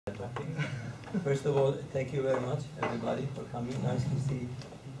clapping. First of all, thank you very much, everybody, for coming. Nice to see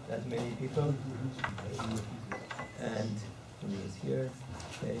that many people. And who is here?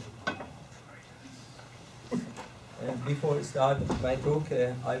 Okay. And before I start my talk,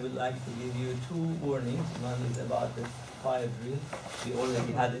 I would like to give you two warnings. One is about the fire drill. We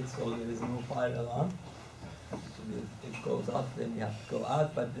already had it, so there is no fire alarm. If it goes off, then you have to go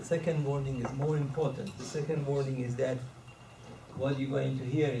out. But the second warning is more important. The second warning is that what you're going to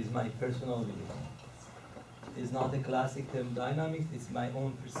hear is my personal view. It's not a classic thermodynamics, it's my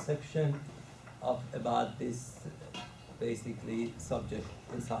own perception about this basically subject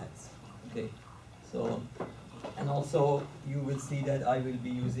in science. Okay. So, and also you will see that I will be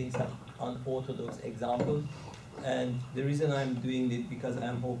using some unorthodox examples. And the reason I'm doing it because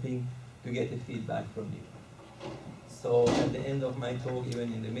I'm hoping to get a feedback from you. So at the end of my talk,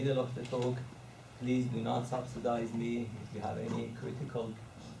 even in the middle of the talk, please do not subsidize me. If you have any critical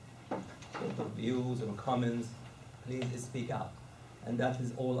sort of views or comments, please speak out. And that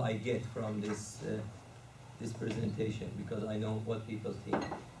is all I get from this this presentation, because I know what people think.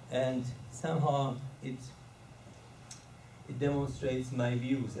 And somehow it demonstrates my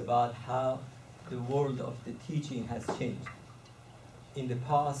views about how the world of the teaching has changed. In the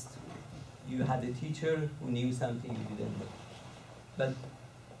past, you had a teacher who knew something you didn't know. But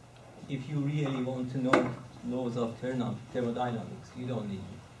if you really want to know laws of thermodynamics, you don't need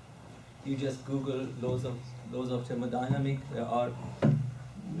it. You just Google laws of thermodynamics. There are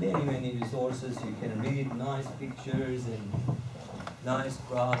many resources. You can read nice pictures and nice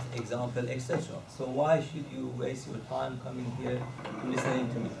graphs, example, etc. So why should you waste your time coming here listening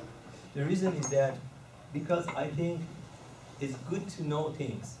to me? The reason is that because I think it's good to know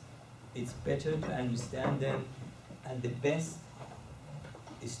things. It's better to understand them, and the best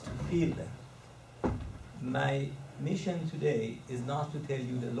is to feel them. My mission today is not to tell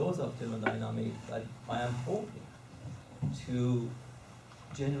you the laws of thermodynamics, but I am hoping to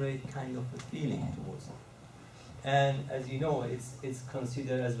generate kind of a feeling towards it. And as you know, it's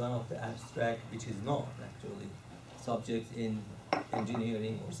considered as one of the abstract, which is not actually subjects in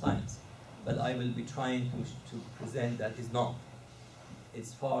engineering or science. But I will be trying to present that is not.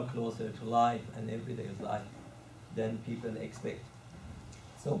 It's far closer to life and everyday life than people expect.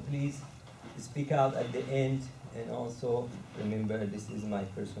 So please speak out at the end, and also remember this is my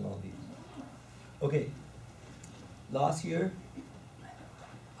personal view. Okay, last year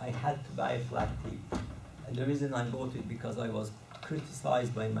I had to buy a flat TV. And the reason I bought it because I was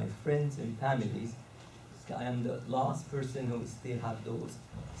criticized by my friends and families. I am the last person who still have those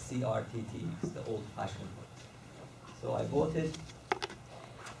CRT TVs, the old-fashioned ones. So I bought it.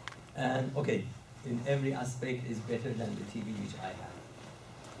 And okay, in every aspect is better than the TV which I have.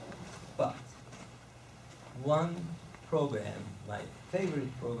 But one program, my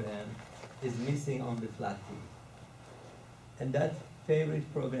favorite program, is missing on the flat TV. And that favorite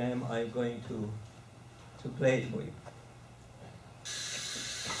program I'm going to play it for you.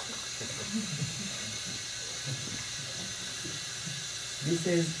 This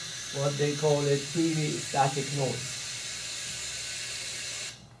is what they call a TV static noise.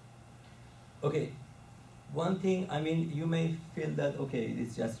 Okay, one thing, I mean, you may feel that, okay,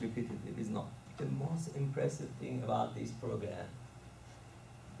 it's just repetitive. It's not. The most impressive thing about this program,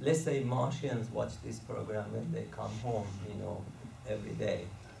 let's say Martians watch this program when they come home, you know, every day,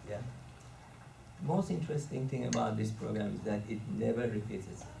 yeah? Most interesting thing about this program is that it never repeats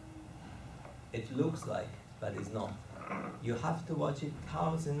itself. It looks like, but it's not. You have to watch it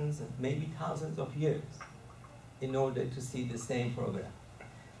thousands, maybe thousands of years in order to see the same program.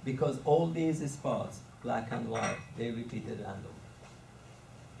 Because all these spots, black and white, they repeated randomly.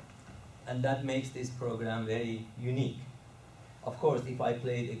 And that makes this program very unique. Of course, if I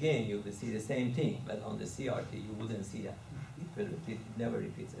play it again, you will see the same thing, but on the CRT, you wouldn't see that. It never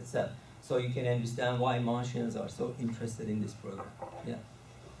repeats itself. So you can understand why Martians are so interested in this program. Yeah.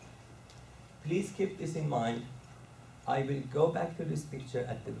 Please keep this in mind. I will go back to this picture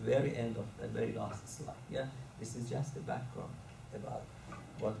at the very end of the very last slide. Yeah, this is just the background about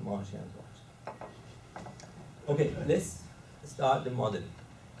what Martians watch. Okay, let's start the model.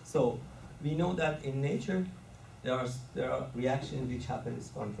 So we know that in nature there are reactions which happen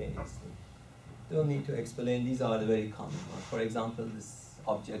spontaneously. Don't need to explain. These are the very common ones. For example, these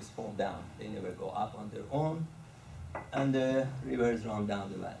objects fall down. They never go up on their own, and the rivers run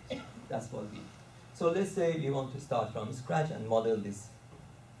down the valley. That's what we do. So let's say we want to start from scratch and model this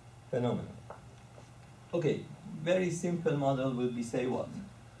phenomenon. Okay, very simple model will be say what?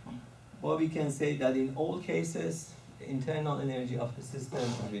 Well, we can say that in all cases, the internal energy of the system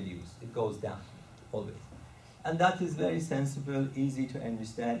is reduced. It goes down, always. And that is very sensible, easy to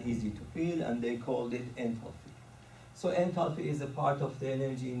understand, easy to feel, and they called it enthalpy. So enthalpy is a part of the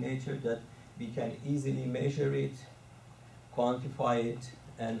energy in nature that we can easily measure it, quantify it,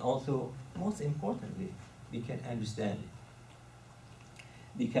 and also, most importantly, we can understand it.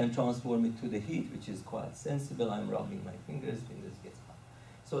 We can transform it to the heat, which is quite sensible. I'm rubbing my fingers gets hot.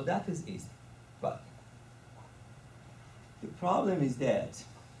 So that is easy. But the problem is that,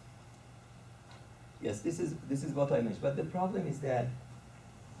 yes, this is what I mentioned, but the problem is that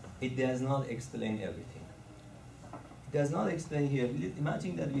it does not explain everything. It does not explain here.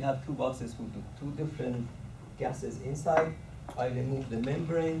 Imagine that we have two boxes with two different gases inside. I remove the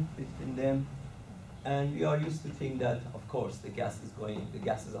membrane between them, and we are used to think that, of course, the gases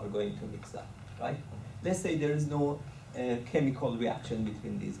are going to mix up, right? Let's say there is no chemical reaction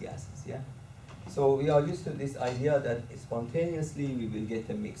between these gases, yeah? So we are used to this idea that spontaneously we will get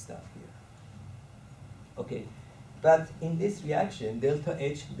a mixed up here. Okay, but in this reaction, delta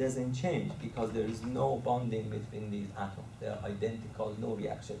H doesn't change because there is no bonding between these atoms. They are identical, no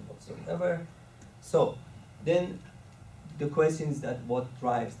reaction whatsoever. So then the question is that what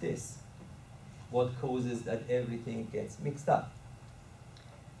drives this? What causes that everything gets mixed up?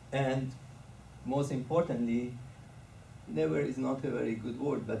 And most importantly, never is not a very good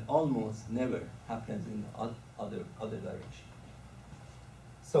word, but almost never happens in the other direction.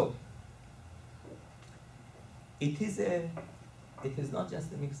 So it is not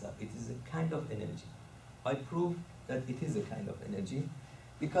just a mix-up, it is a kind of energy. I prove that it is a kind of energy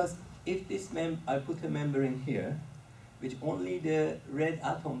because if I put a membrane here, which only the red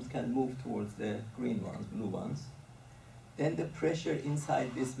atoms can move towards the green ones, blue ones, then the pressure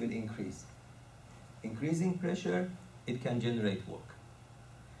inside this will increase. Increasing pressure, it can generate work.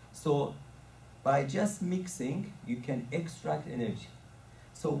 So by just mixing, you can extract energy.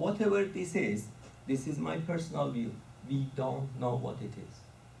 So whatever this is my personal view. We don't know what it is.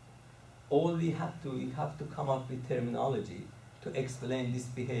 All we have to come up with terminology to explain this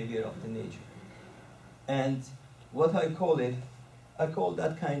behavior of the nature. And what I call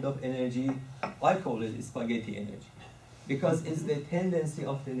that kind of energy, I call it spaghetti energy. Because it's the tendency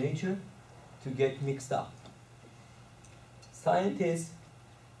of the nature to get mixed up. Scientists,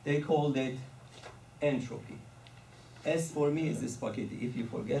 they called it entropy. S for me is the spaghetti. If you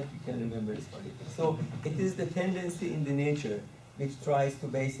forget, you can remember the spaghetti. So it is the tendency in the nature which tries to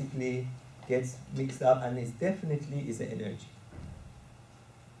basically get mixed up, and it definitely is an energy.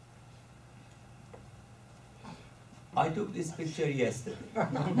 I took this picture yesterday.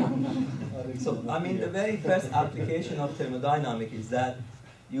 So, I mean, the very first application of thermodynamics is that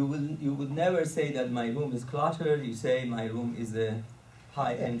you would never say that my room is cluttered. You say my room is a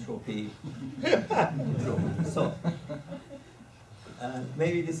high entropy room. So,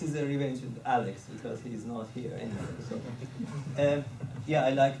 maybe this is a revenge with Alex because he's not here anyway. So, yeah,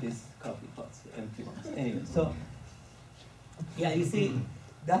 I like this coffee pots, empty ones. Anyway, so yeah, you see,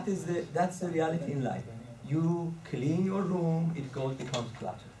 that's the reality in life. You clean your room, it becomes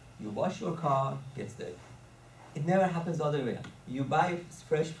clutter. You wash your car, gets dirty. It never happens the other way around. You buy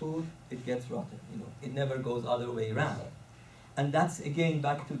fresh food, it gets rotten. It never goes other way around. And that's again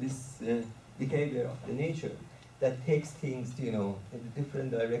back to this behavior of the nature that takes things, in a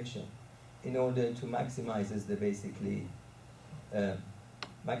different direction in order to maximizes this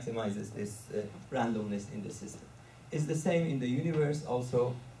randomness in the system. It's the same in the universe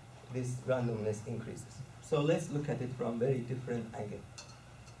also. This randomness increases. So let's look at it from very different angle.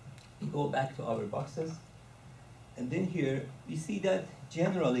 We go back to our boxes, and then here we see that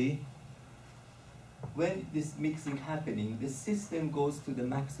generally when this mixing happening, the system goes to the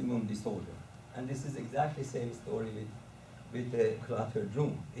maximum disorder. And this is exactly the same story with the cluttered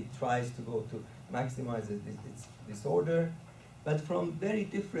room. It tries to go to maximize its disorder, but from very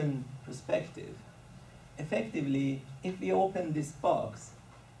different perspective. Effectively, if we open this box,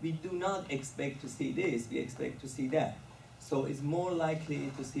 we do not expect to see this, we expect to see that. So it's more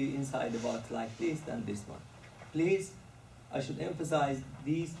likely to see inside the box like this than this one. Please, I should emphasize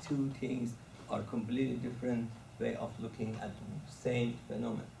these two things are completely different way of looking at the same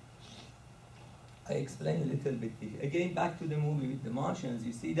phenomenon. I explain a little bit here. Again, back to the movie with the Martians,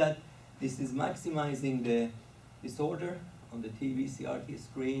 you see that this is maximizing the disorder on the TV CRT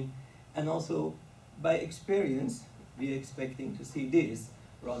screen, and also by experience, we're expecting to see this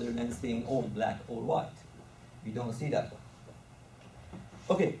rather than seeing all black or white. We don't see that one.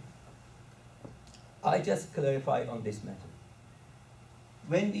 Okay, I just clarify on this matter.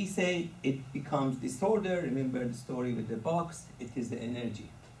 When we say it becomes disorder, remember the story with the box, it is the energy.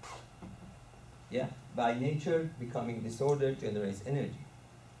 Yeah, by nature, becoming disorder generates energy.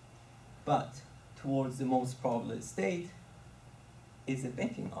 But towards the most probable state is a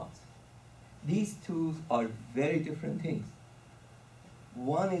betting odds. These two are very different things.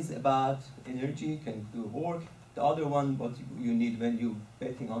 One is about energy, can do work. The other one, what you need when you're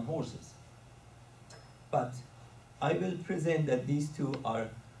betting on horses. But I will present that these two are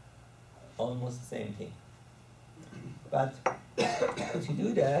almost the same thing. But to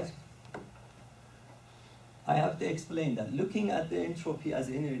do that, I have to explain that looking at the entropy as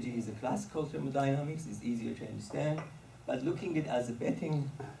energy is a classical thermodynamics, is easier to understand, but looking at it as a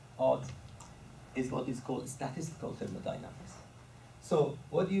betting odds is what is called statistical thermodynamics. So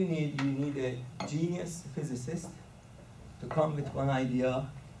what do you need? You need a genius physicist to come with one idea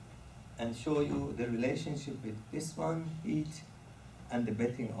and show you the relationship with this one, heat, and the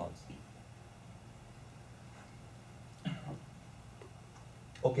betting odds.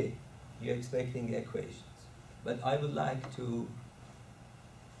 Okay, you're expecting equations, but I would like to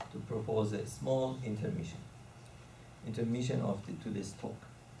propose a small intermission to this talk.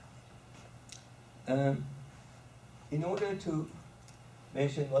 In order to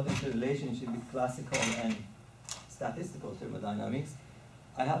mention what is the relationship with classical and statistical thermodynamics,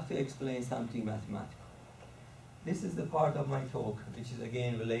 I have to explain something mathematical. This is the part of my talk which is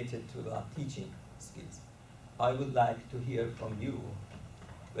again related to our teaching skills. I would like to hear from you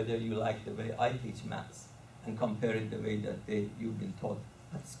whether you like the way I teach maths and compare it the way that you've been taught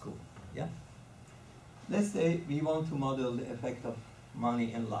at school. Yeah? Let's say we want to model the effect of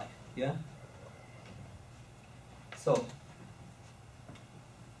money in life. Yeah? So,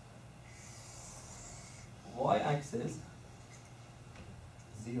 y-axis,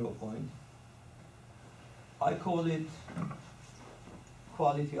 0 point. I call it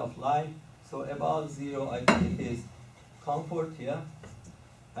quality of life. So above 0, I think it is comfort, yeah?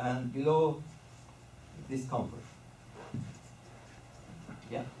 And below, discomfort.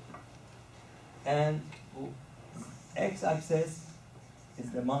 Yeah? And x-axis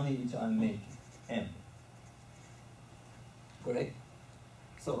is the money which I'm making, M. Correct?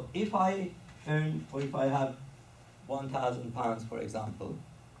 So if I earn, or if I have 1,000 pounds, for example,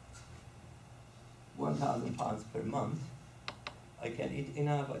 1,000 pounds per month, I can eat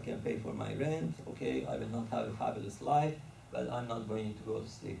enough, I can pay for my rent, okay, I will not have a fabulous life, but I'm not going to go to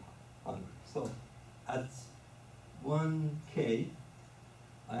sleep hungry. So at 1K,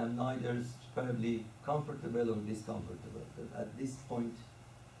 I am neither superbly comfortable or discomfortable. But at this point,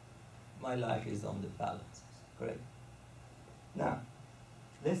 my life is on the balance, correct? Now,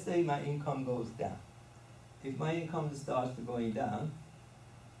 let's say my income goes down. If my income starts going down,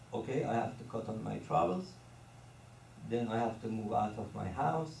 okay, I have to cut on my travels, then I have to move out of my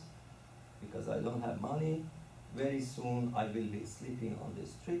house because I don't have money. Very soon I will be sleeping on the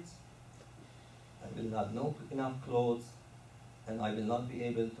streets. I will not know enough clothes, and I will not be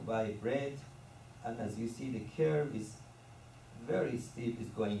able to buy bread. And as you see, the curve is very steep, is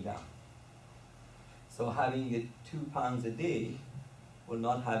going down. So having it 2 pounds a day or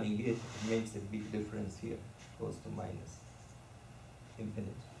not having it makes a big difference here. It goes to minus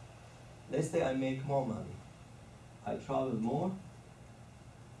infinite. Let's say I make more money. I travel more.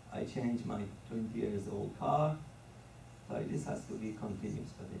 I change my 20 years old car. So this has to be continuous,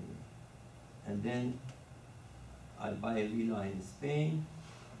 but anyway. And then I buy a villa in Spain.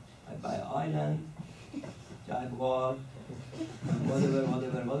 I buy an island, Jaguar,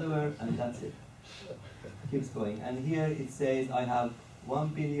 whatever, and that's it. Keeps going. And here it says I have 1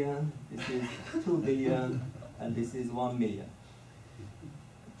 billion, this is 2 billion, and this is 1 million.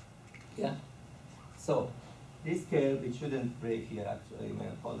 Yeah? So, this curve, it shouldn't break here actually, my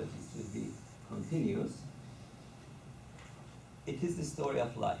apologies, should be continuous. It is the story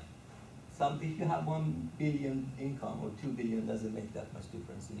of life. If you have 1 billion income or 2 billion, doesn't make that much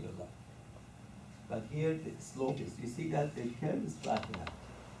difference in your life. But here the slope is, you see that the curve is flattening out.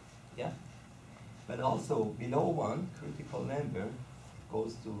 Yeah? But also below 1, critical number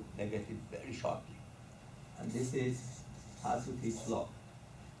goes to negative very sharply. And this is Hasuti's law.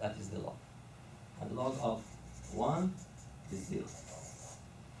 That is the law. And log of 1 is 0.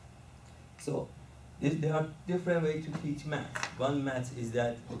 So there are different ways to teach math. One math is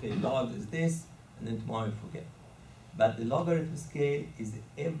that, okay, log is this, and then tomorrow you forget. But the logarithm scale is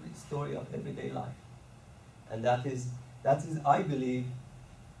every story of everyday life. And that is I believe,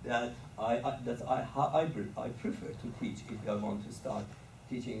 that I prefer to teach if I want to start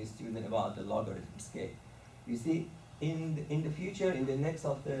teaching a student about the logarithm scale. You see, in the future, in the next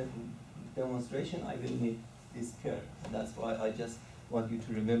of the demonstration, I will need this curve. And that's why I just want you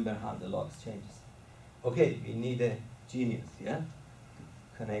to remember how the logs changes. Okay, we need a genius, yeah?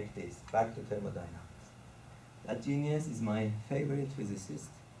 To connect this back to thermodynamics. That genius is my favorite physicist.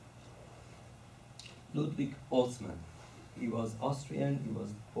 Ludwig Boltzmann. He was Austrian. He was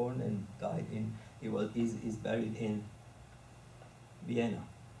born and died in. Is buried in Vienna.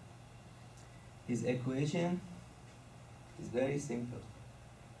 His equation is very simple.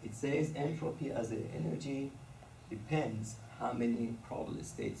 It says entropy as an energy depends how many probable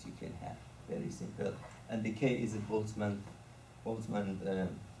states you can have. Very simple. And the K is a Boltzmann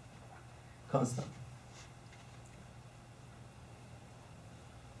constant.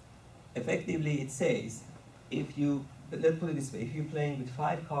 Effectively, it says, let's put it this way, if you're playing with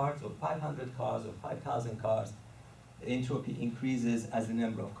 5 cards or 500 cards or 5,000 cards, the entropy increases as the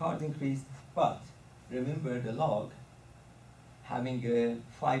number of cards increase, but remember the log, having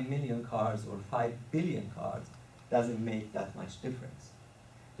 5 million cards or 5 billion cards doesn't make that much difference.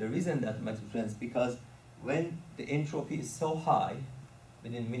 The reason that much difference because when the entropy is so high,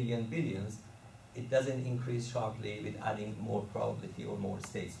 within million billions, it doesn't increase sharply with adding more probability or more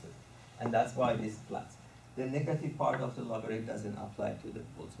states to it. And that's why it is flat. The negative part of the logarithm doesn't apply to the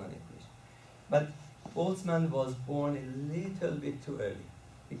Boltzmann equation. But Boltzmann was born a little bit too early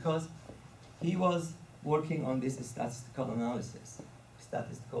because he was working on this statistical analysis,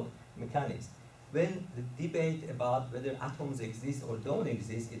 statistical mechanics. When the debate about whether atoms exist or don't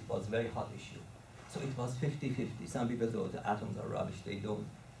exist, it was a very hot issue. So it was 50-50. Some people thought the atoms are rubbish, they don't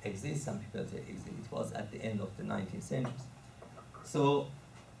exist. Some people say exist. It was at the end of the 19th century. So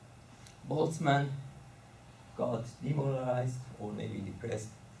Boltzmann got demoralized or maybe depressed,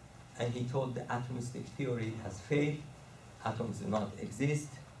 and he told the atomistic theory has failed, atoms do not exist,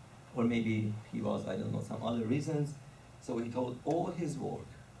 or maybe he was, I don't know, some other reasons. So he told all his work,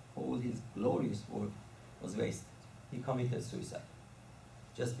 all his glorious work was wasted. He committed suicide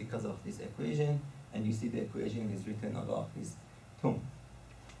just because of this equation, and you see the equation is written above his tomb.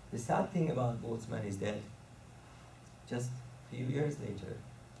 The sad thing about Boltzmann is that just a few years later,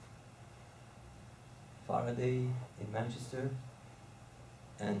 Faraday in Manchester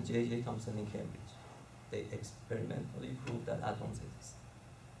and J.J. Thomson in Cambridge, they experimentally proved that atoms exist.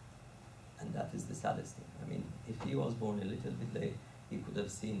 And that is the saddest thing. I mean, if he was born a little bit late, he could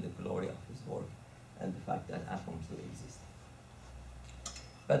have seen the glory of his work and the fact that atoms do exist.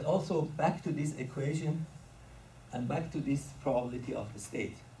 But also back to this equation and back to this probability of the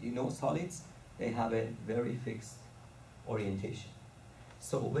state. You know solids, they have a very fixed orientation.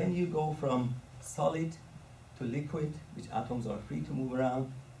 So when you go from solid to liquid, which atoms are free to move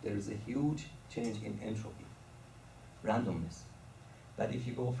around, there is a huge change in entropy, randomness. But if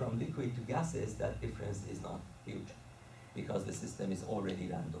you go from liquid to gases, that difference is not huge because the system is already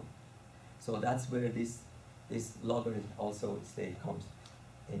random. So that's where this logarithm also state comes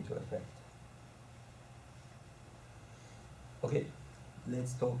into effect. Okay,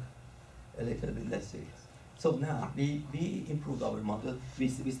 let's talk a little bit less serious. So now, we improved our model. We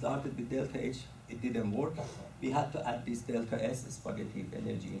started with delta H, it didn't work. We had to add this delta S, spaghetti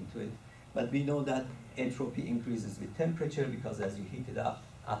energy into it. But we know that entropy increases with temperature because as you heat it up,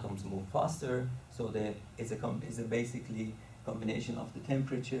 atoms move faster. So it's a basically combination of the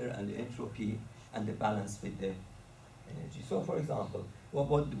temperature and the entropy and the balance with the energy. So for example,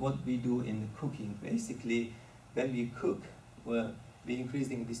 what we do in cooking, basically, when we cook, well, we're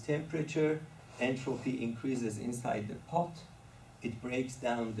increasing this temperature, entropy increases inside the pot, it breaks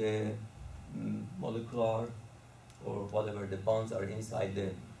down the molecular or whatever the bonds are inside the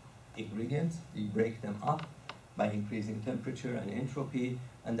ingredients, we break them up by increasing temperature and entropy,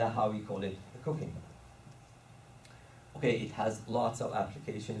 and that's how we call it cooking. Okay, it has lots of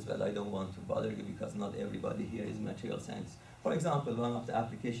applications, but I don't want to bother you because not everybody here is material science. For example, one of the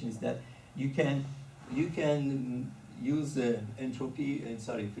applications is that you can use the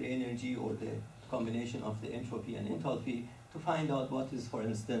free energy or the combination of the entropy and enthalpy to find out what is, for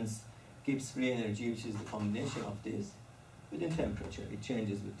instance, Gibbs free energy, which is the combination of this within temperature. It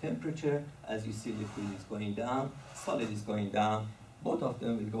changes with temperature. As you see, liquid is going down, solid is going down. Both of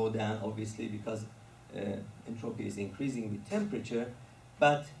them will go down, obviously, because entropy is increasing with temperature.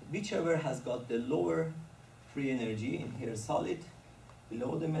 But whichever has got the lower free energy, in here solid,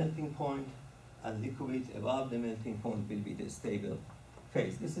 below the melting point, and liquid above the melting point will be the stable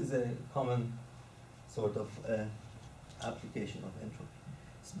phase. This is a common sort of application of entropy.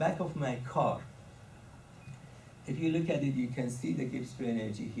 It's back of my car. If you look at it, you can see the Gibbs free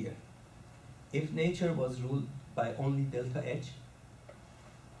energy here. If nature was ruled by only delta H,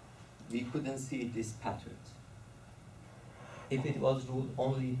 we couldn't see these patterns. If it was ruled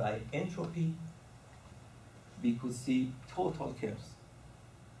only by entropy, we could see total chaos.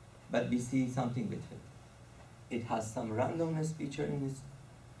 But we see something between. It has some randomness feature in it,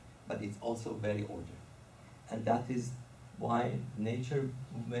 but it's also very ordered. And that is why nature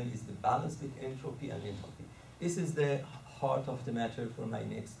movement is the balance between entropy and enthalpy. This is the heart of the matter for my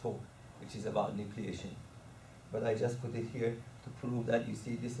next talk, which is about nucleation. But I just put it here to prove that, you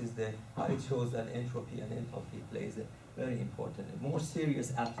see, this is how it shows that entropy and enthalpy plays a very important, a more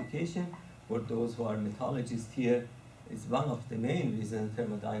serious application for those who are metallurgists here. It's one of the main reasons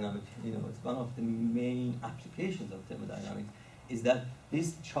thermodynamics, it's one of the main applications of thermodynamics, is that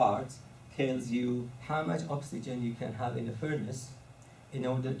this chart tells you how much oxygen you can have in a furnace in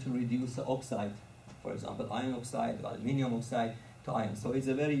order to reduce the oxide, for example, iron oxide, aluminium oxide to iron. So it's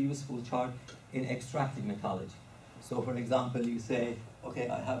a very useful chart in extractive metallurgy. So for example, you say, okay,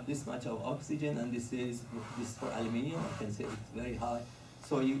 I have this much of oxygen, and this for aluminium, I can say it's very high.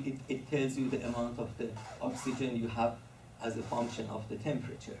 So it tells you the amount of the oxygen you have as a function of the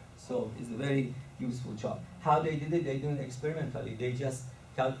temperature. So it's a very useful chart. How they did it, they did it experimentally. They just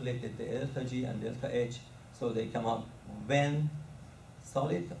calculated the delta G and delta H, so they come up when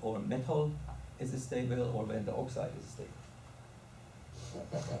solid or metal is stable or when the oxide is stable.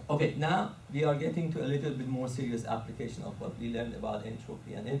 Okay, now we are getting to a little bit more serious application of what we learned about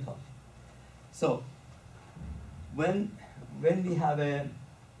entropy and enthalpy. So when we have a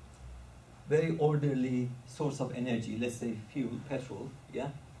very orderly source of energy, let's say fuel, petrol, yeah,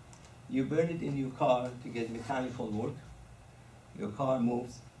 you burn it in your car to get mechanical work, your car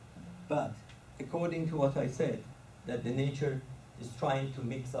moves, but according to what I said, that the nature is trying to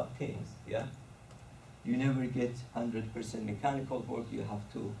mix up things, yeah, you never get 100% mechanical work. You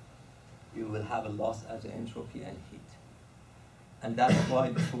will have a loss as entropy and heat. And that's why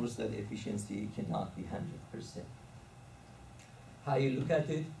the source that efficiency cannot be 100%. How you look at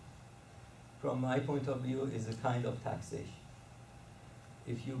it, from my point of view, is a kind of taxation.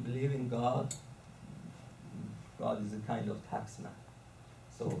 If you believe in God, God is a kind of taxman.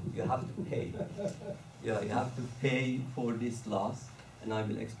 So you have to pay. Yeah, you have to pay for this loss, and I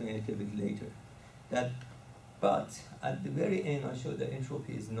will explain it a bit later. But at the very end, I show that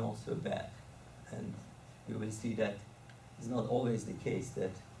entropy is not so bad. And you will see that it's not always the case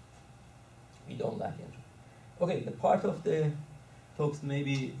that we don't like entropy. Okay, the part of the talks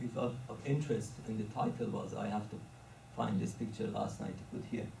maybe of interest in the title was, I have to find this picture last night to put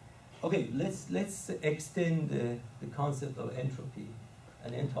here. Okay, let's extend the concept of entropy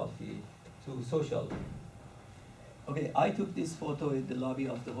and enthalpy to social. Okay, I took this photo in the lobby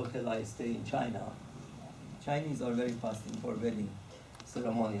of the hotel I stay in China. Chinese are very fasting for wedding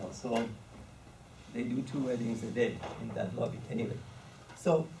ceremonial, so they do 2 weddings a day in that lobby. Anyway,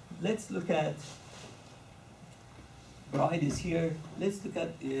 so let's look at, bride is here. Let's look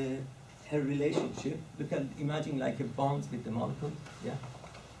at her relationship. Imagine like a bond with the molecule, yeah,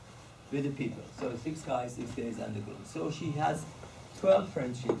 with the people. So 6 guys, 6 days, and the group. So she has 12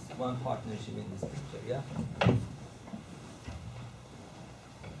 friendships, 1 partnership in this picture, yeah.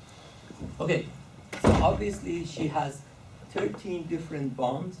 Okay, so obviously she has 13 different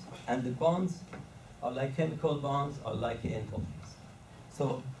bonds, and the bonds are like chemical bonds, or like enthalpies.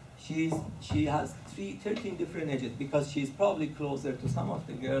 So she has 13 different edges, because she's probably closer to some of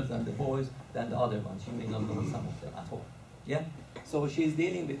the girls and the boys than the other ones. She may not know some of them at all. Yeah? So she's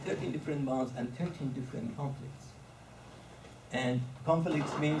dealing with 13 different bonds and 13 different conflicts. And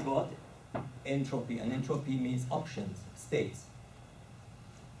conflicts means what? Entropy. And entropy means options, states.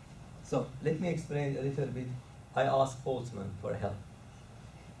 So let me explain a little bit. I asked Boltzmann for help.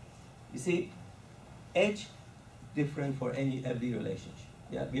 You see, H different for every relationship.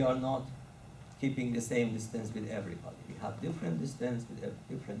 Yeah, we are not keeping the same distance with everybody. We have different distance with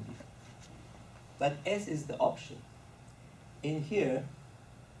different people. But S is the option. In here,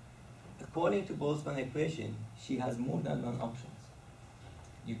 according to Boltzmann equation, she has more than 1 options.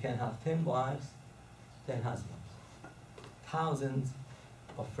 You can have 10 wives, 10 husbands, thousands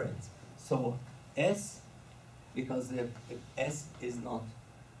of friends. So S, because the S is not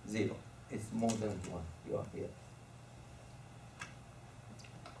 0, it's more than 1. You are here.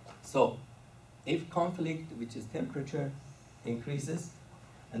 So if conflict, which is temperature, increases,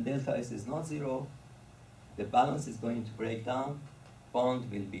 and delta S is not 0, the balance is going to break down, bond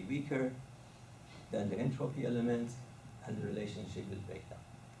will be weaker than the entropy elements, and the relationship will break down.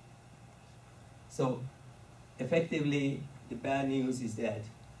 So effectively, the bad news is that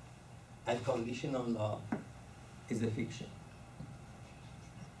unconditional law is a fiction.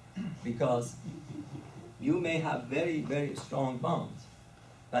 Because you may have very, very strong bonds,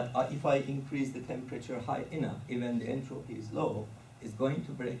 but if I increase the temperature high enough, even the entropy is low, it's going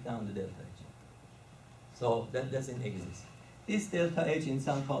to break down the delta H. So that doesn't exist. This delta H in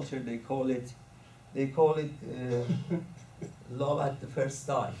some culture, they call it love at the first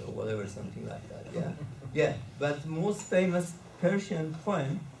sight, or whatever, something like that, yeah. Yeah, but most famous Persian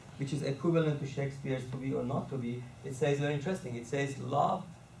poem, which is equivalent to Shakespeare's To Be or Not to Be, it says very interesting. It says, love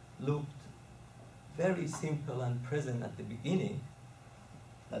looked very simple and present at the beginning.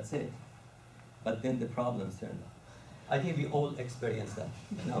 That's it. But then the problems turned up. I think we all experience that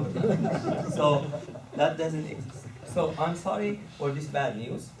in our life. So that doesn't exist. So I'm sorry for this bad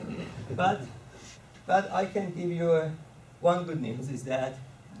news, but I can give you one good news is that,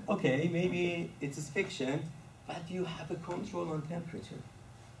 okay, maybe it's fiction, but you have a control on temperature.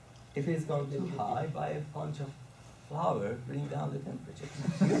 If it's gone too high, buy a bunch of flour, bring down the temperature.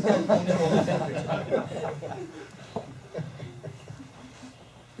 You can control the temperature.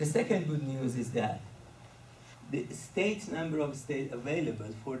 The second good news is that the number of states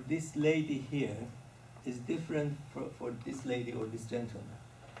available for this lady here is different for this lady or this gentleman.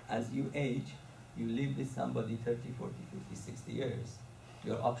 As you age, you live with somebody 30, 40, 50, 60 years,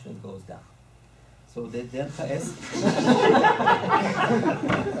 your option goes down. So the delta S,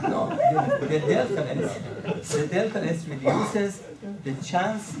 no, the delta S reduces, the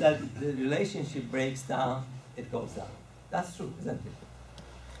chance that the relationship breaks down, it goes down. That's true, isn't it?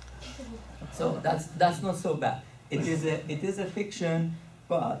 So that's not so bad. It is a fiction,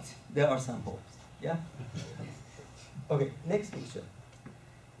 but there are some hopes. Yeah. Okay. Next picture.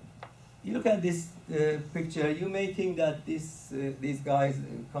 You look at this picture. You may think that these guys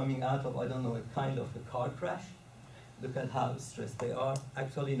coming out of, I don't know, a kind of a car crash. Look at how stressed they are.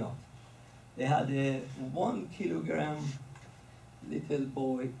 Actually not. They had a 1 kilogram little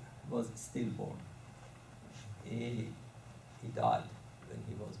boy was stillborn. He died when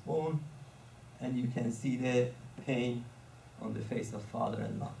he was born, and you can see the pain on the face of father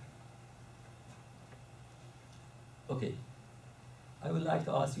and mother. Okay, I would like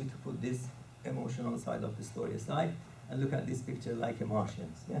to ask you to put this emotional side of the story aside and look at this picture like a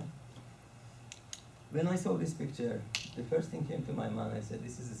Martians. Yeah. When I saw this picture, the first thing came to my mind. I said,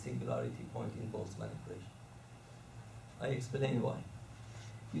 this is a singularity point in Boltzmann equation. I explain why.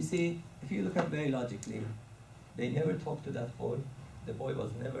 You see, if you look at very logically, they never talked to that boy. The boy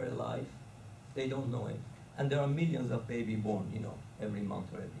was never alive. They don't know him. And there are millions of babies born, you know, every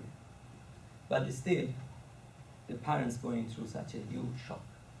month or every year. But still, the parents going through such a huge shock.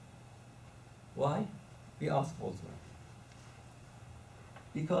 Why? We asked Boltzmann.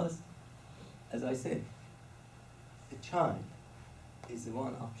 Because, as I said, a child is a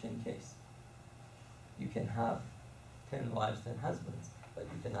one option case. You can have 10 wives, 10 husbands, but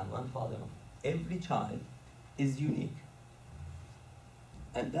you can have one father. Every child is unique.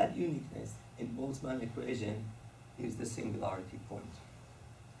 And that uniqueness in Boltzmann equation is the singularity point.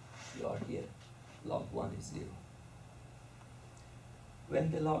 You are here. Log 1 is 0.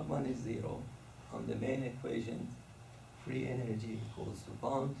 When the log 1 is 0, on the main equation, free energy equals to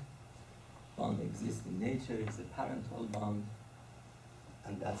bond. Bond exists in nature, it's a parental bond,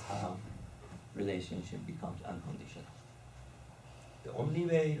 and that's how relationship becomes unconditional. The only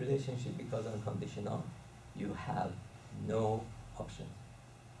way relationship becomes unconditional, you have no option.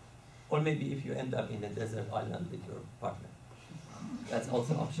 Or maybe if you end up in a desert island with your partner. That's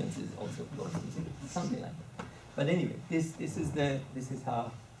also options, is also close, something like that. But anyway, this is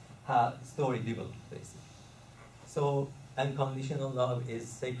how story develops basically. So unconditional love is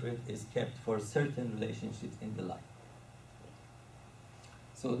sacred, is kept for certain relationships in the life.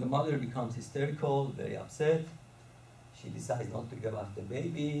 So the mother becomes hysterical, very upset. She decides not to give up the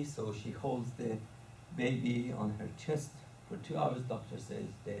baby, so she holds the baby on her chest for 2 hours. Doctor says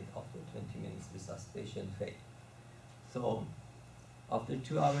dead after 20 minutes, resuscitation failed. So after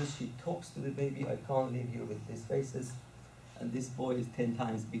 2 hours, she talks to the baby. I can't leave you with these faces. And this boy is 10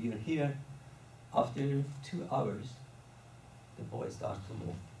 times bigger here. After 2 hours, the boy starts to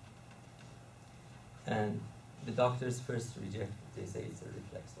move. And the doctors first reject it. They say it's a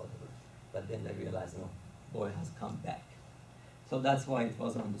reflex, whatever. But then they realize, no, boy has come back. So that's why it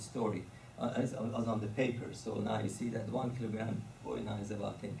was on the story, it was on the paper. So now you see that 1 kilogram boy now is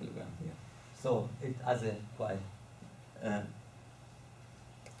about 10 kilogram here. So it has a quite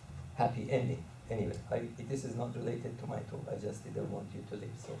happy ending. Anyway, this is not related to my talk. I just didn't want you to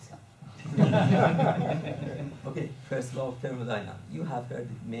live so sad. Okay, first law of thermodynamics. You have heard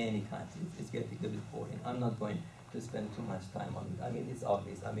it many times. It's getting a bit boring. I'm not going to spend too much time on it. I mean, it's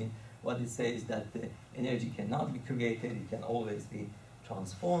obvious. I mean, what it says is that the energy cannot be created. It can always be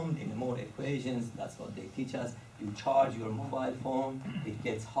transformed in more equations. That's what they teach us. You charge your mobile phone. It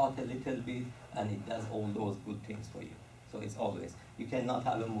gets hot a little bit, and it does all those good things for you. So it's always, you cannot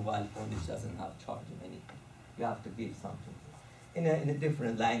have a mobile phone which doesn't have charge in anything. You have to give something. In a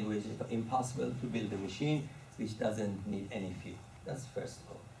different language, it's impossible to build a machine which doesn't need any fuel. That's first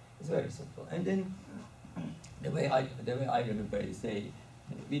of all. It's very simple. And then The way I remember is say,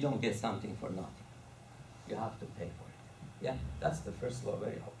 we don't get something for nothing. You have to pay for it. Yeah, that's the first law,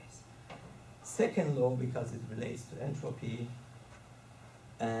 very obvious. Second law, because it relates to entropy,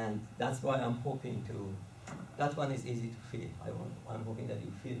 and that's why I'm hoping to, that one is easy to feel. I'm hoping that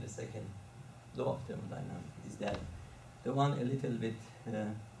you feel the second law of thermodynamics, is that the one a little bit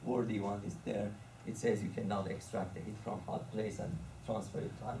wordy one is there. It says you cannot extract the heat from hot place and transfer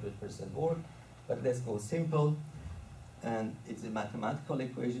it to 100% work, but let's go simple. And it's a mathematical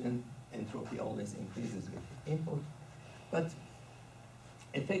equation. Entropy always increases with input. But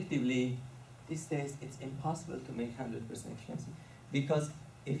effectively, this says it's impossible to make 100% efficiency, because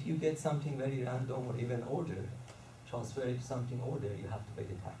if you get something very random or even order, transfer it to something order, you have to pay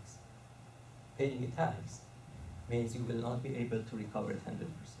the tax. Paying a tax means you will not be able to recover it 100%.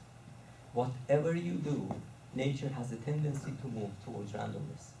 Whatever you do, nature has a tendency to move towards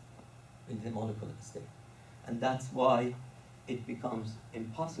randomness in the molecular state. And that's why it becomes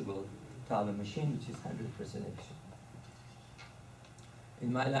impossible to have a machine which is 100% efficient.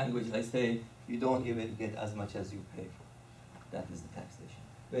 In my language, I say, you don't even get as much as you pay for. That is the taxation.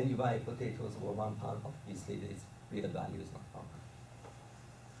 When you buy potatoes for £1, obviously its real value is not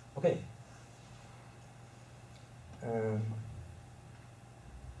 £1. Okay.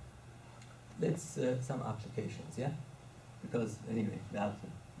 Let's some applications, yeah? Because anyway,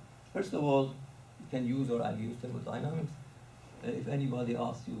 first of all, you can use or abuse thermodynamics. If anybody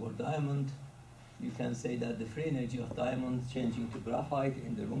asks you for diamond, you can say that the free energy of diamond changing to graphite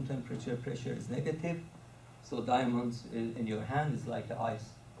in the room temperature pressure is negative. So diamonds in your hand is like ice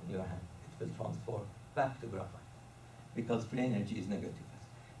in your hand. It will transform back to graphite because free energy is negative.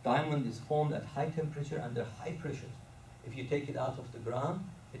 Diamond is formed at high temperature under high pressure. If you take it out of the ground,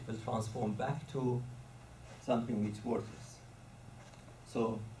 it will transform back to something which is worthless.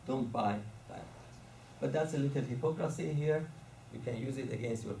 So don't buy diamonds. But that's a little hypocrisy here. You can use it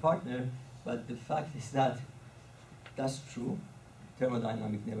against your partner, but the fact is that that's true.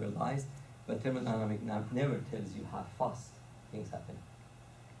 Thermodynamics never lies, but thermodynamics never tells you how fast things happen.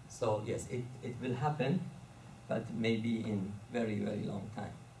 So yes, it will happen, but maybe in very, very long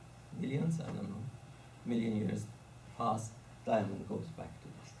time. Millions, I don't know, million years past, diamond goes back to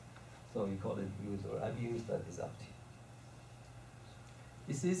this. So we call it use or abuse, that is up to you.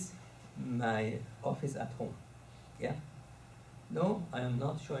 This is my office at home, yeah? No, I am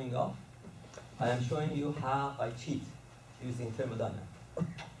not showing off. I am showing you how I cheat using thermodynamics.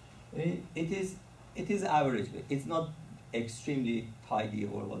 It is average. It's not extremely tidy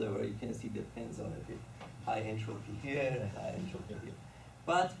or whatever. You can see the pens on it. High entropy here, high entropy here.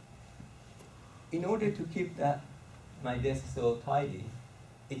 But in order to keep my desk so tidy,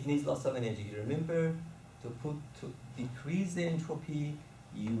 it needs lots of energy. Remember, to decrease the entropy,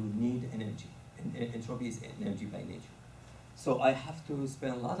 you need energy. And entropy is energy by nature. So I have to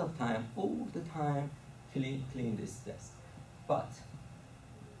spend a lot of time, all the time, clean this desk. But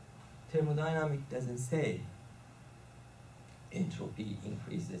thermodynamics doesn't say entropy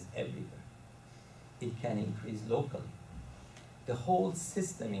increases everywhere. It can increase locally. The whole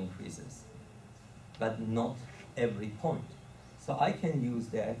system increases, but not every point. So I can use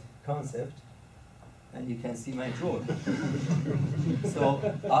that concept, and you can see my drawer. So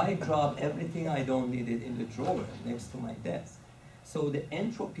I drop everything I don't need it in the drawer next to my desk. So the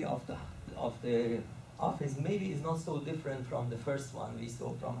entropy of the office maybe is not so different from the first one we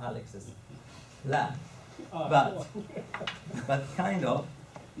saw from Alex's lab. But kind of,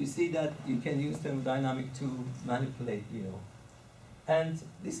 you see that you can use thermodynamics to manipulate, And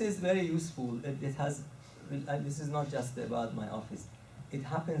this is very useful. It has, and this is not just about my office. It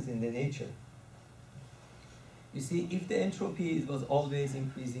happens in the nature. You see, if the entropy was always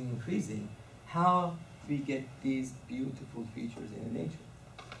increasing, how we get these beautiful features in nature?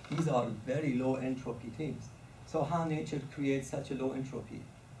 These are very low entropy things. So how nature creates such a low entropy?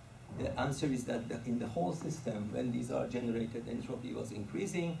 The answer is that in the whole system, when these are generated, entropy was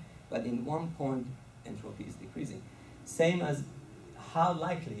increasing, but in one point, entropy is decreasing. Same as how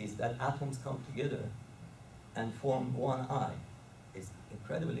likely is that atoms come together and form one eye? It's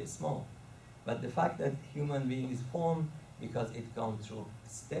incredibly small. But the fact that human being is formed because it comes through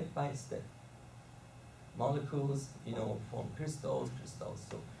step by step. Molecules, form crystals,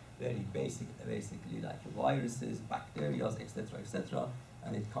 so very basically like viruses, bacteria, etc.,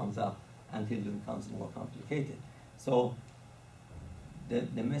 and it comes up until it becomes more complicated. So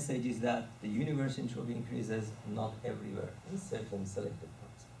the message is that the universe entropy increases not everywhere, in certain selected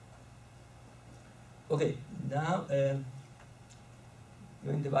points. Okay, now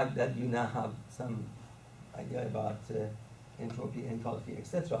given the fact that you now have some idea about entropy, enthalpy,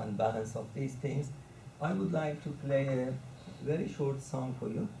 etc., and balance of these things, I would like to play a very short song for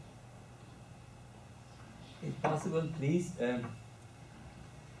you. If possible, please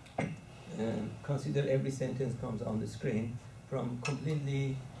consider every sentence comes on the screen from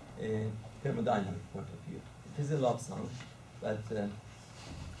completely thermodynamic point of view. It is a love song, but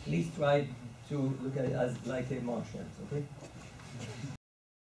please try to look at it as like a Martian, okay?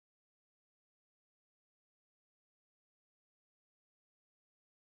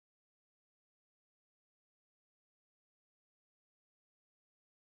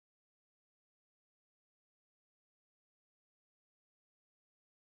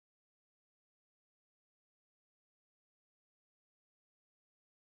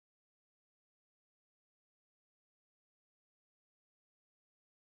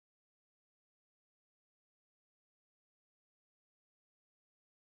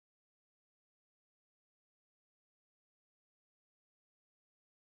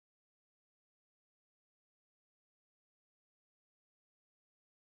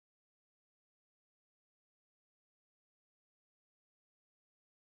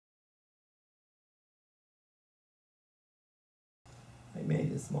 I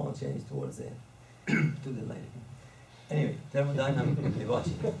made a small change towards the to the light. Anyway, thermodynamics will be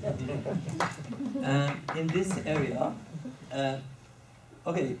watching. In this area,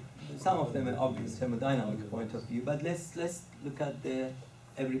 okay, some of them are obvious thermodynamic point of view, but let's look at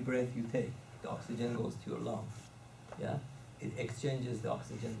every breath you take. The oxygen goes to your lungs. Yeah, it exchanges the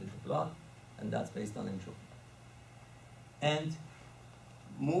oxygen with the blood, and that's based on entropy. And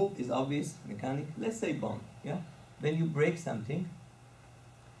move is obvious, mechanical. Let's say bond. Yeah, when you break something,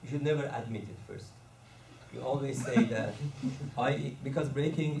 you should never admit it first. You always say that because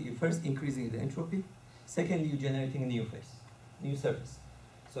breaking, you first increasing the entropy, secondly, you're generating a new surface.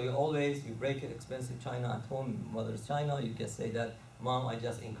 So you break an expensive china at home, mother's china, you can say that, Mom, I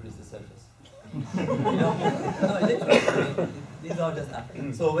just increased the surface. No, literally, these are just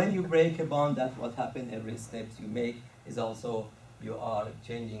happening. So when you break a bond, that's what happens. Every step you make is also, you are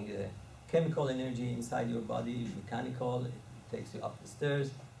changing the chemical energy inside your body, mechanical, it takes you up the stairs,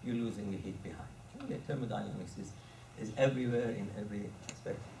 you're losing the heat behind. Okay, thermodynamics is everywhere in every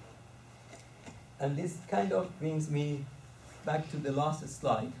aspect. And this kind of brings me back to the last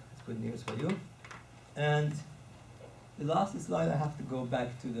slide. It's good news for you. And the last slide, I have to go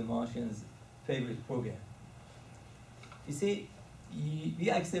back to the Martians' favorite program. You see, we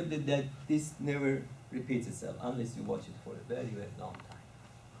accepted that this never repeats itself unless you watch it for a very, very long time,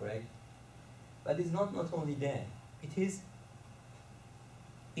 correct? But it's not only that.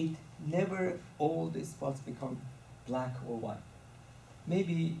 It never all the spots become black or white.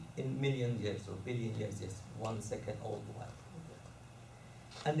 Maybe in million years or billion years, yes, 1 second all white.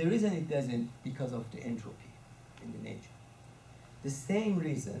 And the reason it doesn't, because of the entropy in the nature. The same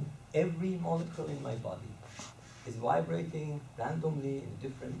reason every molecule in my body is vibrating randomly in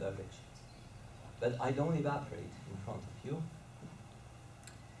different directions. But I don't evaporate in front of you,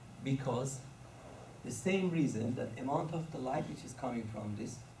 because the same reason that amount of the light which is coming from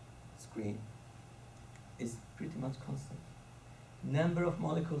this screen is pretty much constant. Number of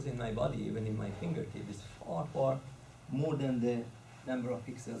molecules in my body, even in my fingertip, is far, far more than the number of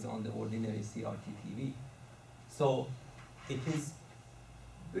pixels on the ordinary CRT TV. So it is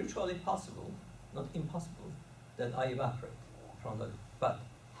virtually possible, not impossible, that I evaporate from it. But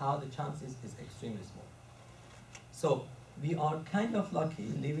how the chances is extremely small. So we are kind of lucky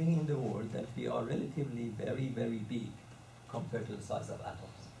living in the world that we are relatively very, very big compared to the size of atoms.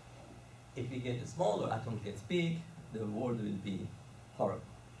 If we get a smaller atom gets big, the world will be horrible.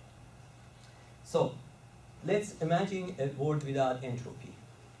 So let's imagine a world without entropy.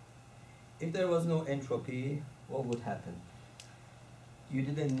 If there was no entropy, what would happen? You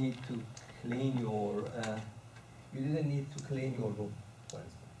didn't need to clean your room, for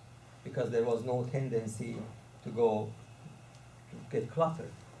instance, because there was no tendency to get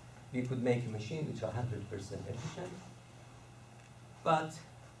cluttered. We could make a machine which are 100% efficient, but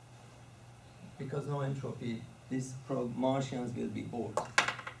because no entropy, these Martians will be bored,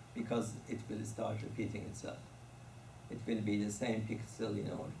 because it will start repeating itself. It will be the same pixel,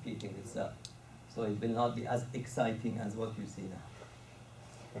 repeating itself. So it will not be as exciting as what you see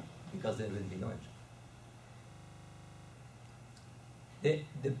now, because there will be no entropy.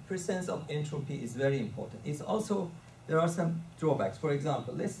 The presence of entropy is very important. It's also, there are some drawbacks. For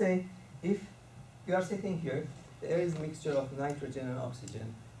example, let's say if we are sitting here, there is a mixture of nitrogen and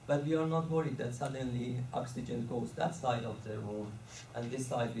oxygen, but we are not worried that suddenly oxygen goes that side of the room and this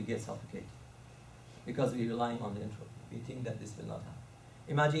side we get suffocated, because we're relying on the entropy. We think that this will not happen.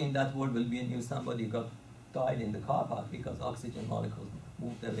 Imagine in that world will be somebody died in the car park because oxygen molecules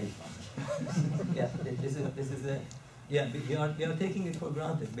moved away from it. Yeah, this is a, yeah, we are taking it for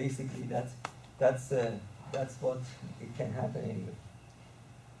granted. Basically, that's what it can happen anyway.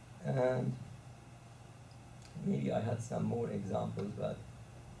 And maybe I had some more examples, but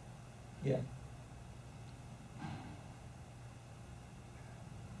yeah.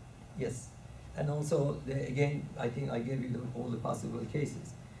 Yes, and also, again, I think I gave you all the possible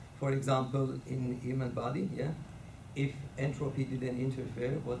cases. For example, in human body, yeah, if entropy didn't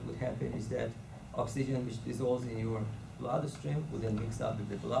interfere, what would happen is that oxygen which dissolves in your bloodstream would then mix up with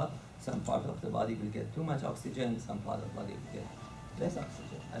the blood. Some part of the body will get too much oxygen, some part of the body will get less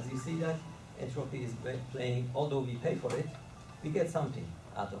oxygen. As you see that, entropy is playing, although we pay for it, we get something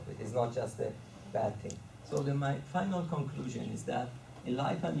out of it. It's not just a bad thing. So my final conclusion is that in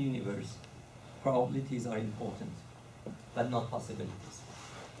life and universe, probabilities are important, but not possibilities.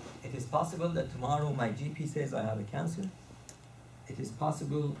 It is possible that tomorrow my GP says I have a cancer. It is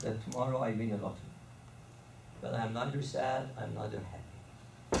possible that tomorrow I win a lottery. But I'm neither sad, I'm neither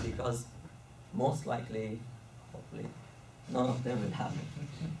happy. Because most likely, hopefully, none of them will happen.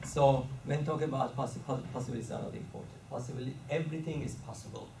 So when talking about possibilities are not important. Possibly everything is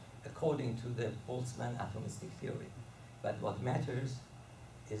possible according to the Boltzmann atomistic theory. But what matters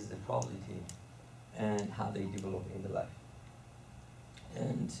is the probability and how they develop in the life.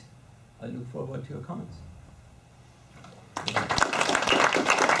 And I look forward to your comments.